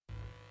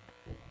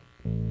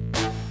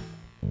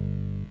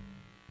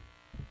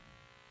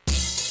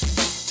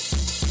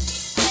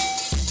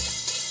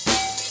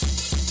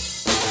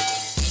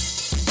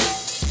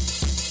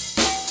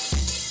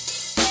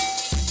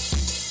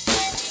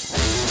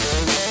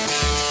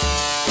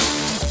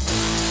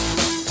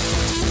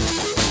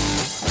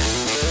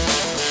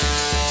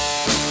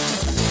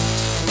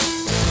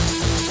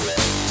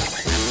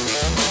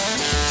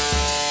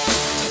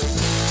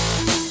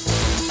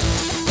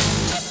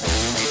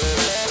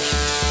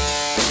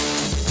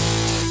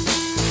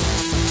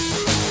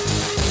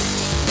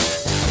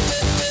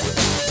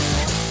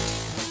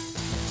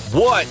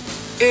What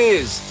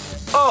is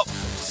up,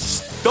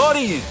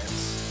 studians?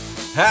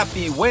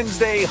 Happy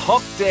Wednesday,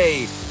 Hump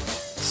Day,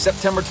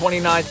 September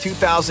 29,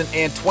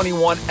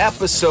 2021,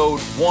 episode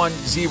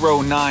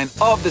 109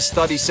 of the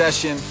study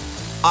session.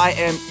 I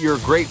am your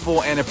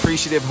grateful and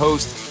appreciative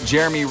host,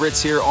 Jeremy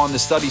Ritz, here on the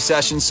study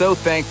session. So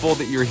thankful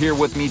that you're here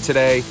with me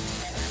today.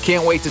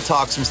 Can't wait to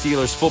talk some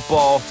Steelers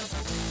football.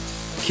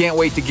 Can't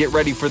wait to get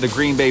ready for the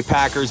Green Bay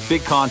Packers.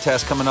 Big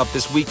contest coming up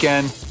this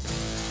weekend.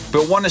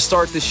 But want to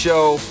start the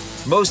show,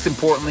 most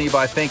importantly,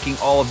 by thanking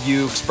all of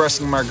you,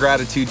 expressing my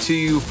gratitude to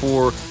you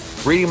for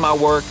reading my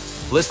work,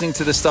 listening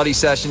to the study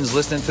sessions,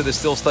 listening to the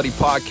Still Study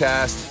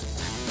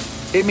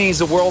podcast. It means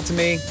the world to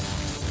me.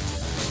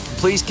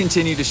 Please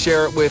continue to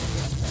share it with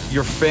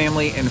your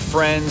family and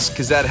friends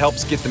because that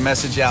helps get the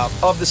message out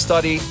of the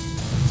study.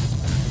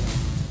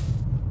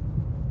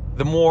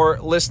 The more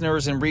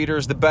listeners and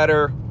readers, the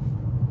better.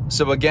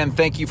 So again,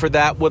 thank you for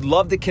that. Would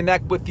love to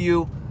connect with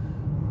you.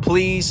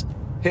 Please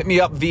hit me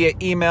up via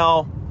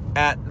email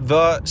at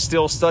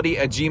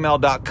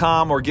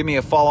thestillstudy@gmail.com or give me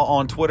a follow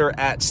on Twitter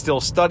at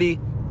stillstudy.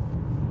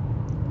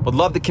 Would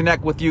love to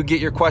connect with you,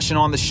 get your question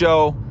on the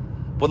show.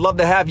 Would love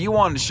to have you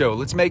on the show.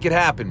 Let's make it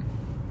happen.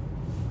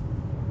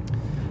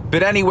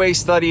 But anyway,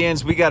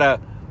 study-ins, we got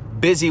a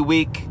busy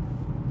week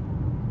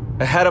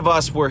ahead of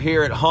us. We're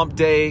here at Hump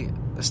Day.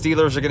 The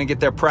Steelers are going to get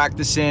their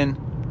practice in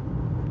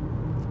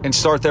and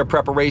start their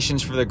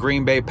preparations for the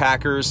Green Bay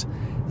Packers.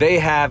 They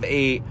have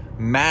a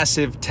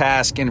massive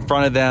task in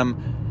front of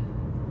them,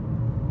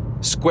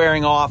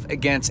 squaring off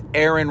against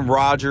Aaron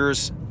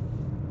Rodgers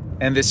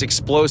and this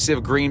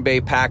explosive Green Bay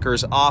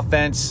Packers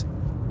offense.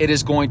 It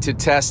is going to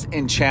test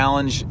and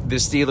challenge the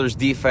Steelers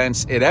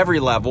defense at every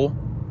level,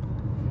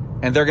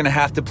 and they're going to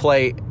have to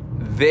play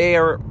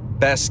their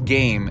best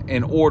game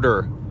in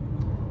order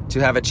to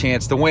have a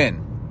chance to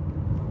win.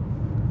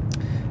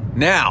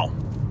 Now,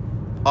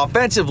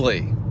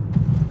 offensively,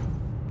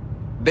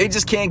 they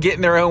just can't get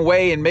in their own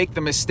way and make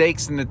the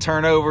mistakes and the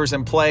turnovers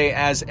and play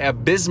as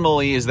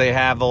abysmally as they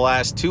have the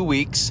last 2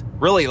 weeks,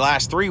 really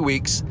last 3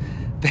 weeks.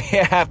 They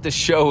have to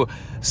show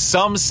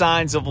some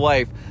signs of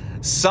life,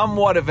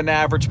 somewhat of an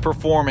average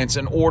performance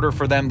in order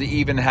for them to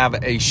even have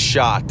a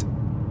shot.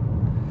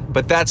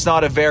 But that's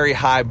not a very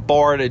high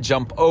bar to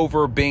jump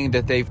over, being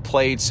that they've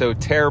played so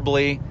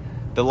terribly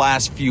the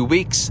last few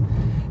weeks.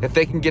 If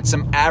they can get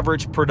some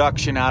average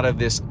production out of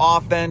this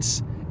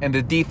offense, and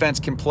the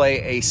defense can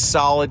play a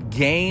solid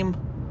game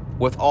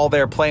with all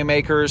their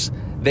playmakers,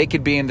 they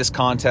could be in this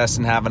contest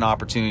and have an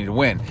opportunity to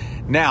win.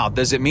 Now,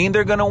 does it mean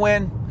they're going to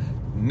win?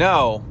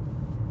 No.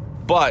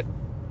 But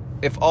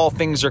if all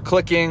things are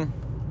clicking,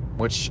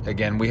 which,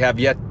 again, we have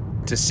yet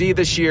to see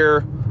this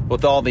year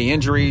with all the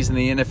injuries and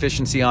the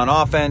inefficiency on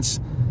offense,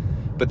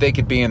 but they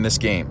could be in this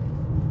game.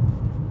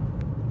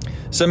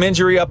 Some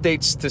injury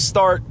updates to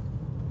start.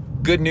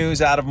 Good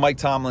news out of Mike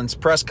Tomlin's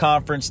press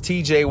conference.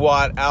 TJ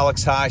Watt,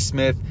 Alex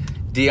Highsmith,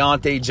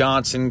 Deontay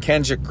Johnson,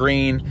 Kendrick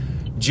Green,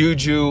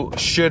 Juju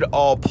should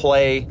all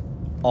play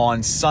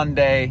on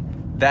Sunday.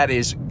 That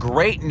is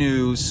great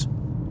news.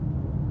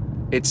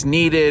 It's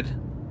needed,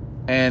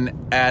 and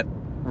at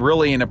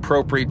really an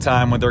appropriate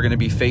time when they're going to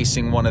be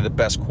facing one of the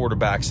best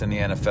quarterbacks in the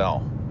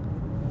NFL.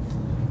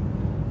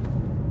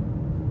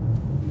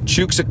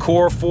 Chuks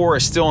Okorafor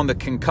is still in the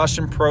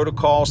concussion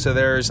protocol, so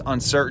there's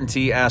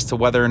uncertainty as to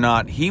whether or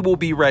not he will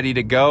be ready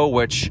to go,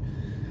 which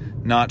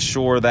not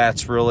sure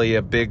that's really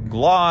a big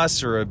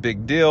loss or a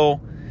big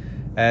deal,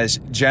 as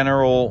the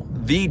General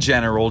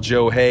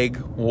Joe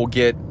Haig will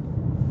get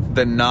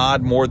the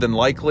nod more than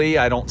likely.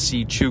 I don't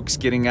see Chuks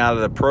getting out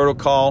of the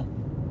protocol,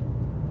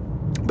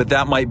 but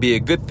that might be a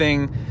good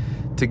thing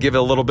to give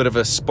a little bit of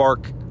a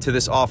spark to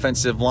this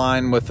offensive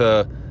line with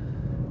a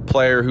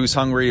player who's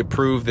hungry to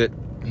prove that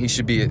he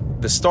should be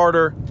the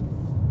starter.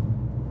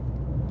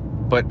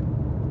 But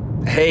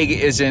Haig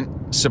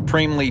isn't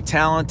supremely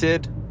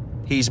talented.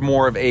 He's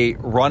more of a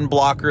run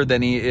blocker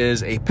than he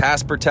is a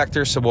pass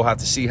protector, so we'll have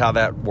to see how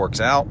that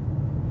works out.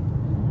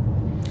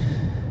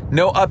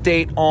 No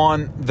update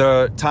on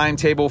the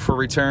timetable for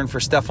return for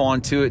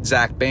Stephon Tuitt,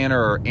 Zach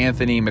Banner, or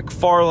Anthony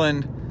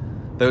McFarland,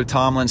 though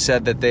Tomlin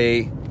said that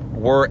they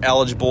were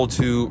eligible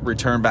to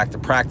return back to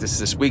practice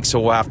this week,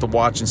 so we'll have to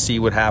watch and see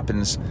what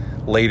happens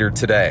later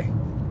today.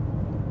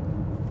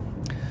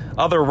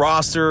 Other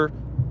roster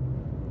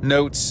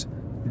notes,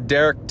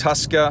 Derek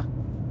Tuska,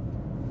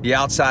 the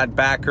outside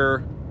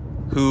backer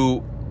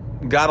who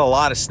got a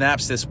lot of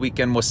snaps this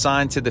weekend, was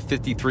signed to the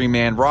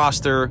 53-man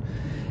roster.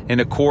 In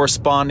a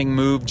corresponding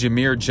move,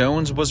 Jameer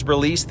Jones was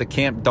released, the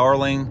camp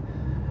darling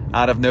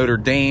out of Notre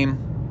Dame,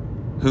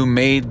 who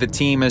made the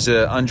team as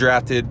an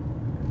undrafted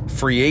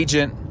free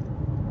agent.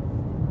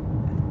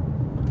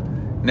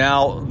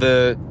 Now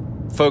the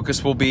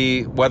focus will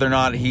be whether or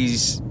not he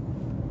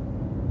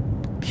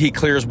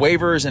clears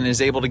waivers and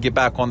is able to get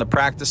back on the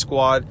practice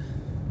squad.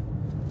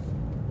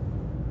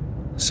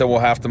 So we'll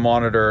have to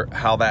monitor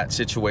how that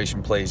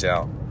situation plays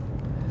out.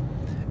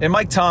 And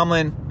Mike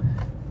Tomlin,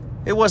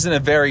 it wasn't a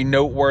very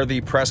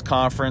noteworthy press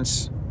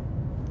conference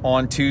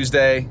on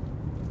Tuesday.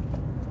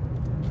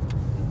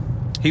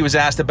 He was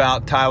asked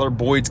about Tyler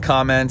Boyd's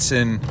comments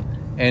and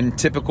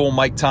typical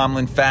Mike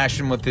Tomlin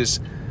fashion with his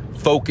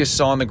focus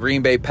on the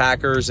Green Bay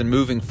Packers and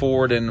moving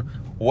forward and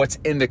what's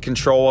in the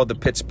control of the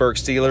Pittsburgh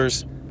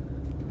Steelers.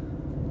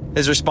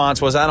 His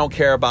response was, I don't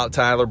care about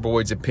Tyler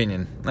Boyd's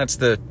opinion. That's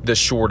the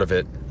short of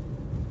it.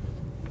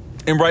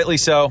 And rightly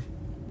so.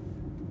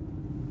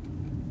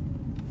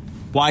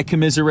 Why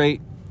commiserate?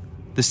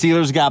 The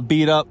Steelers got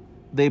beat up.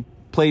 They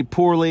played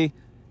poorly.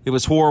 It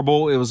was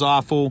horrible. It was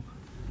awful.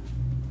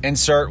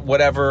 Insert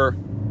whatever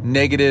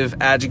negative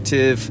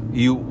adjective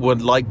you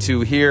would like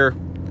to hear.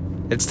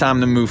 It's time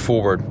to move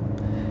forward.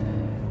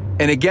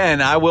 And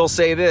again, I will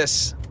say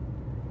this.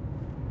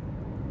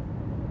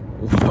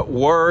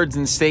 Words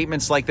and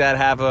statements like that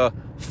have a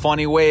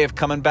funny way of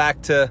coming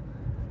back to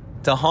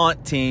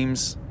haunt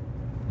teams.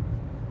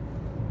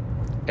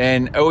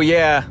 And, oh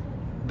yeah,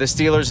 the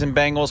Steelers and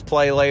Bengals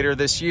play later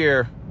this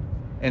year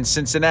in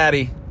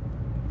Cincinnati.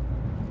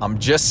 I'm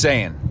just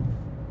saying.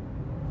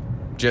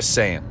 Just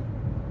saying.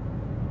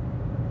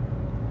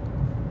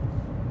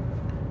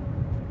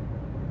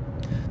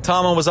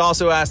 Tomlin was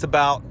also asked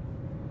about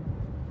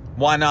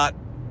why not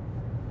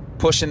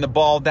pushing the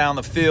ball down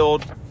the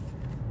field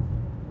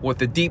with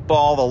the deep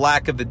ball, the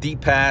lack of the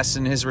deep pass,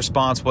 and his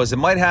response was, it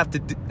might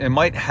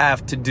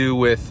have to do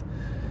with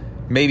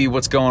maybe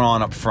what's going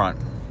on up front.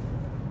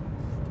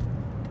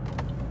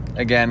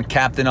 Again,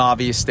 Captain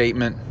Obvious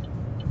statement.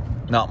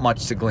 Not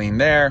much to glean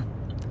there.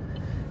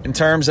 In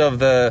terms of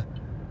the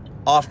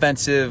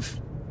offensive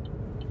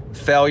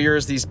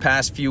failures these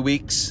past few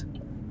weeks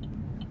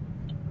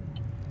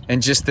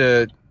and just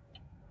the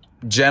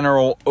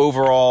general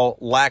overall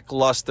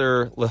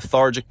lackluster,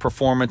 lethargic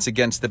performance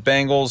against the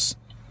Bengals,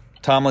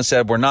 Tomlin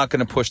said, we're not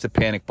going to push the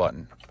panic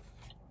button.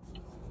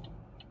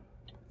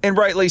 And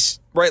rightly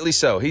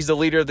so. He's the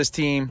leader of this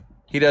team.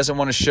 He doesn't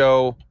want to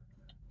show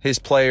his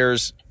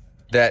players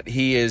that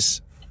he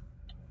is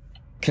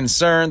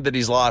concerned, that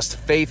he's lost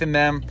faith in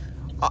them.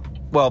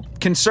 Well,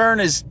 concern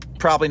is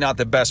probably not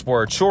the best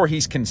word. Sure,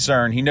 he's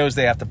concerned. He knows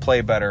they have to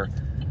play better.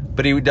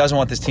 But he doesn't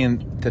want this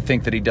team to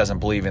think that he doesn't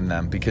believe in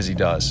them, because he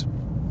does.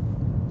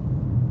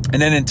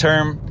 And then in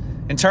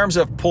terms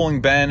of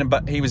pulling Ben,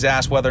 he was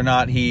asked whether or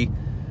not he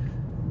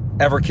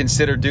ever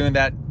considered doing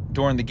that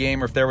during the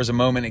game, or if there was a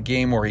moment in a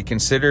game where he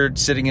considered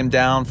sitting him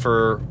down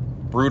for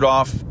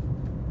Rudolph,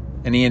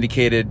 and he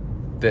indicated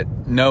that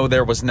no,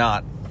 there was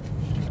not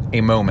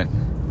a moment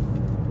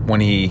when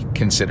he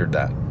considered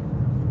that.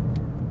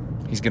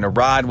 He's going to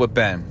ride with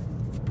Ben.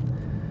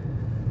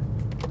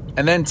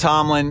 And then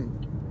Tomlin,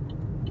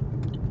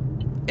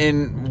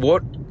 in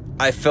what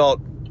I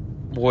felt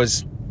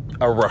was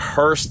a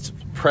rehearsed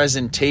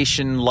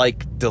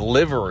presentation-like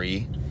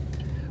delivery,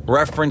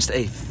 referenced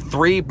a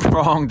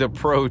three-pronged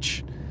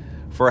approach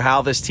for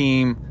how this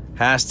team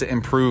has to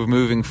improve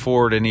moving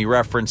forward, and he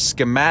referenced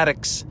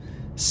schematics,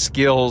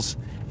 skills,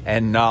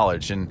 and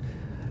knowledge. And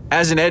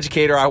as an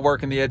educator, I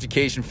work in the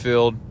education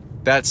field.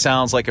 That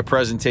sounds like a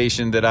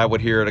presentation that I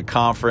would hear at a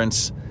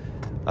conference.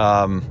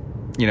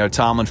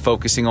 Tomlin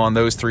focusing on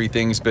those three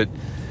things, but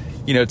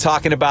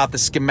talking about the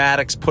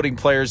schematics, putting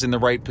players in the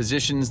right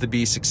positions to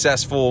be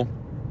successful,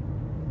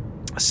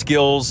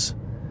 skills,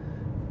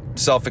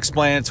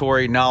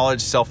 self-explanatory,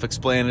 knowledge,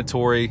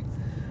 self-explanatory.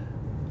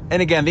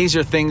 And again, these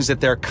are things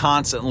that they're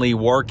constantly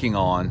working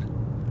on.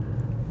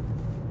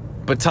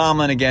 But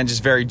Tomlin, again,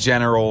 just very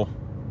general,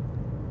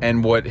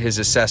 and what his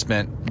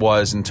assessment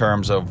was in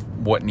terms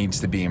of what needs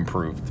to be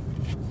improved.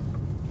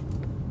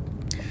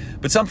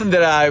 But something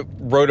that I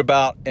wrote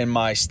about in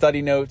my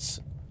study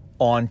notes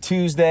on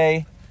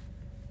Tuesday,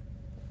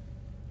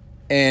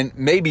 and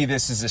maybe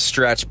this is a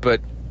stretch,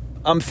 but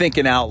I'm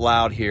thinking out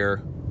loud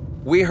here.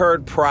 We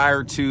heard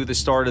prior to the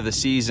start of the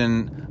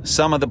season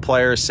some of the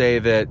players say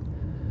that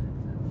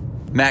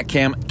Matt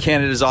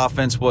Canada's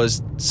offense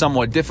was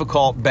somewhat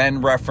difficult.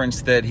 Ben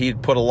referenced that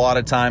he'd put a lot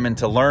of time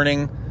into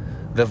learning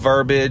the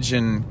verbiage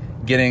and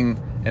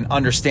getting an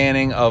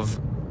understanding of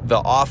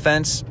the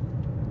offense.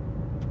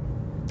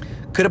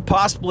 Could it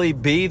possibly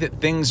be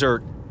that things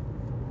are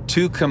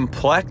too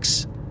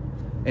complex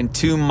and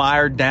too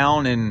mired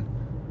down in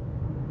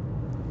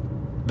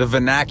the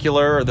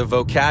vernacular or the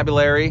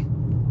vocabulary?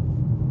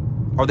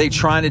 Are they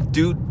trying to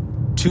do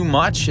too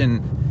much?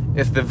 And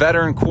if the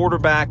veteran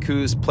quarterback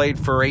who's played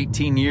for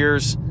 18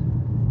 years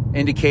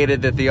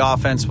indicated that the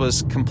offense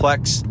was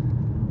complex,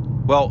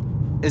 well,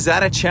 is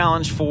that a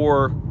challenge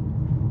for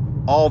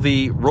all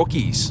the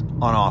rookies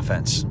on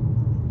offense?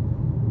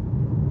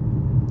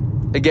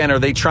 Again, are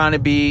they trying to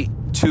be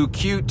too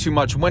cute, too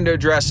much window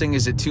dressing?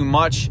 Is it too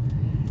much?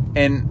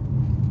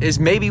 And is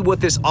maybe what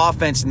this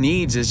offense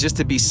needs is just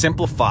to be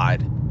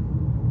simplified?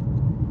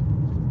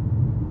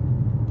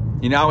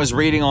 I was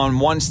reading on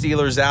one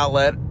Steelers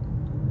outlet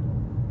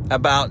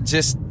about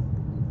just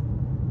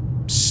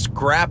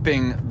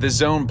scrapping the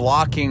zone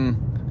blocking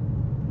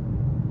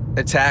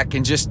attack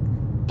and just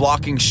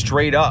blocking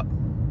straight up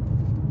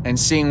and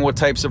seeing what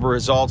types of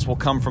results will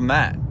come from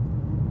that.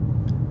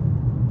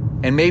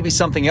 And maybe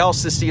something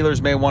else the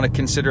Steelers may want to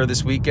consider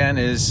this weekend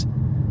is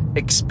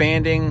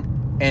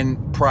expanding and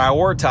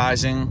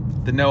prioritizing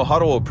the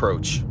no-huddle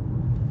approach,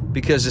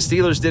 because the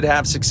Steelers did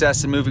have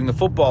success in moving the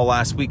football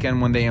last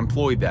weekend when they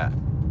employed that.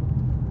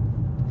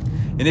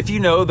 And if you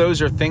know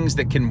those are things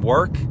that can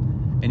work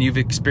and you've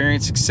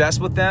experienced success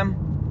with them,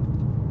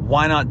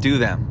 why not do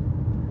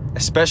them?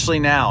 Especially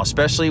now,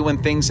 especially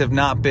when things have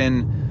not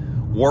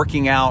been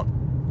working out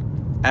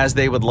as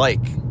they would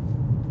like.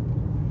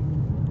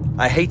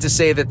 I hate to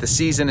say that the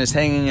season is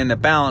hanging in the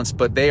balance,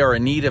 but they are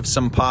in need of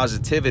some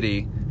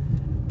positivity.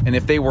 And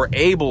if they were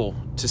able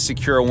to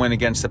secure a win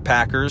against the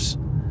Packers,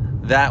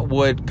 that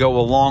would go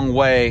a long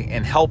way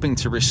in helping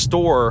to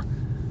restore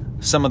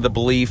some of the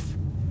belief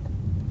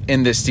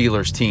in this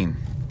Steelers team.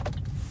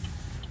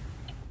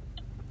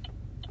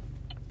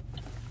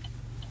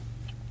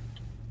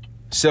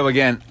 So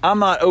again, I'm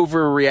not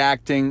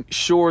overreacting.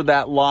 Sure,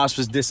 that loss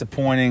was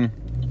disappointing.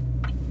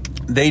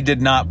 They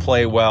did not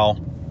play well,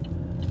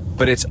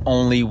 but it's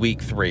only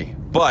week 3.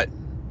 But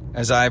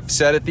as I've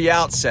said at the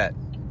outset,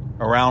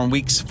 around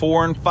weeks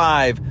 4 and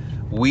 5,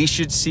 we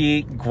should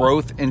see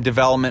growth and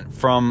development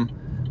from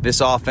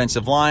this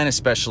offensive line,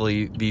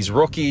 especially these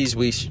rookies.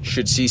 We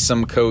should see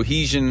some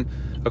cohesion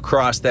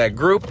across that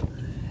group.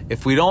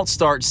 If we don't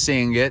start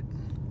seeing it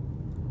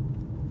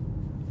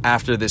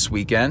after this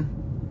weekend,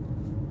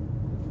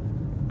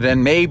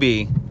 then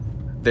maybe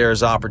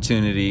there's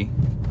opportunity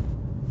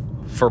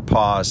for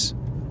pause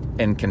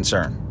and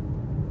concern.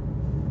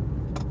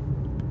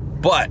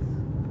 But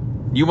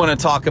you want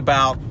to talk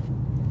about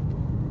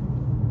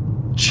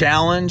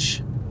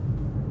challenge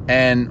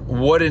and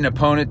what an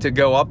opponent to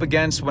go up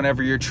against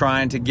whenever you're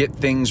trying to get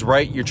things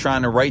right, you're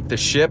trying to right the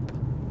ship.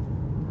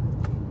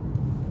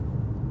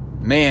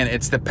 Man,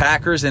 it's the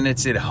Packers and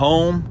it's at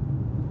home.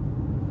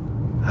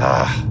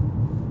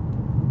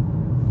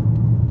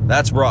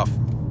 That's rough.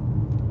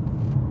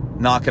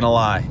 Not going to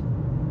lie.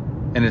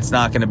 And it's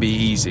not going to be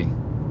easy.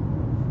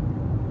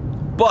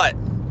 But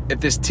if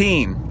this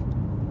team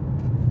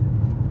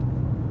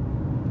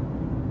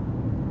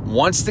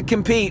wants to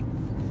compete,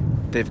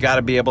 they've got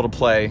to be able to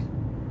play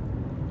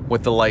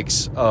with the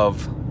likes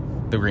of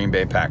the Green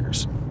Bay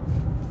Packers.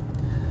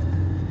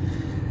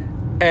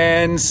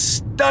 And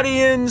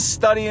studying.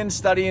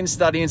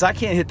 I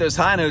can't hit those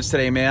high notes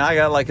today, man. I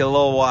got like a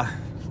little,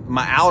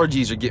 my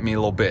allergies are getting me a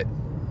little bit.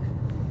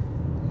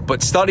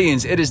 But studying,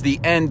 it is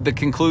the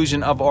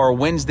conclusion of our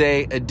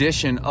Wednesday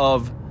edition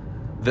of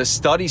the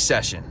study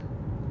session.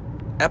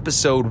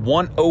 Episode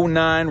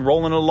 109,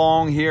 rolling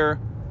along here.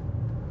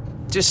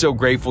 Just so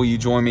grateful you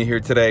joined me here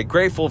today.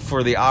 Grateful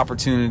for the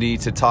opportunity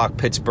to talk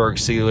Pittsburgh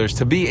Steelers,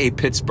 to be a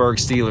Pittsburgh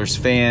Steelers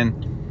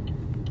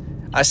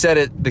fan. I said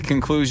at the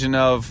conclusion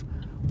of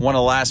one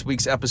of last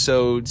week's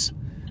episodes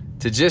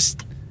to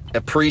just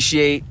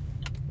appreciate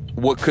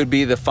what could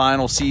be the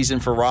final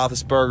season for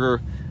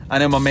Roethlisberger. I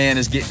know my man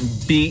is getting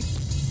beat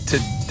to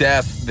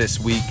death this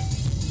week,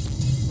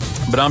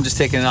 but I'm just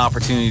taking an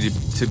opportunity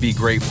to be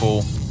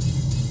grateful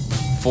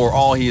for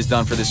all he has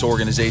done for this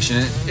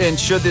organization. And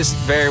should this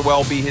very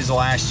well be his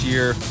last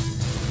year,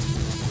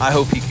 I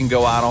hope he can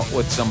go out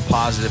with some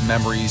positive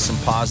memories, some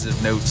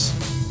positive notes.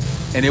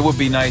 And it would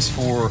be nice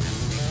for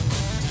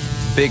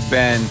Big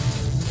Ben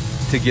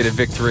to get a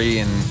victory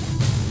and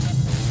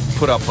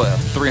put up a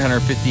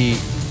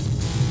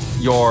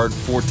 350-yard,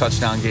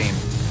 4-touchdown game.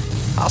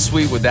 How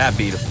sweet would that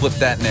be to flip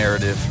that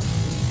narrative?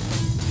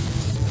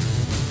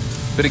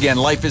 But again,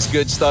 life is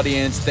good,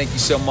 studying. Thank you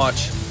so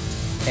much.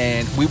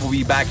 And we will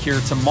be back here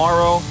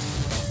tomorrow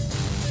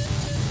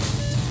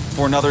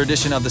for another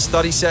edition of the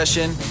study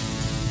session.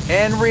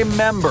 And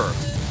remember,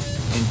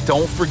 and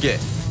don't forget,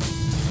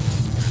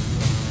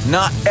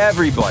 not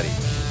everybody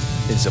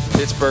is a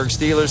Pittsburgh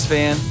Steelers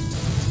fan,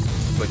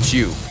 but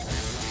you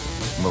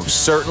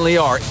most certainly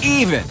are,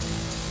 even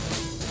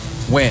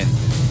when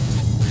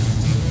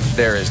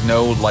there is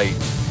no light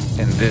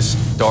in this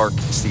dark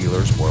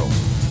Steelers world.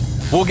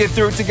 We'll get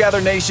through it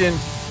together, nation.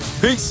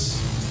 Peace.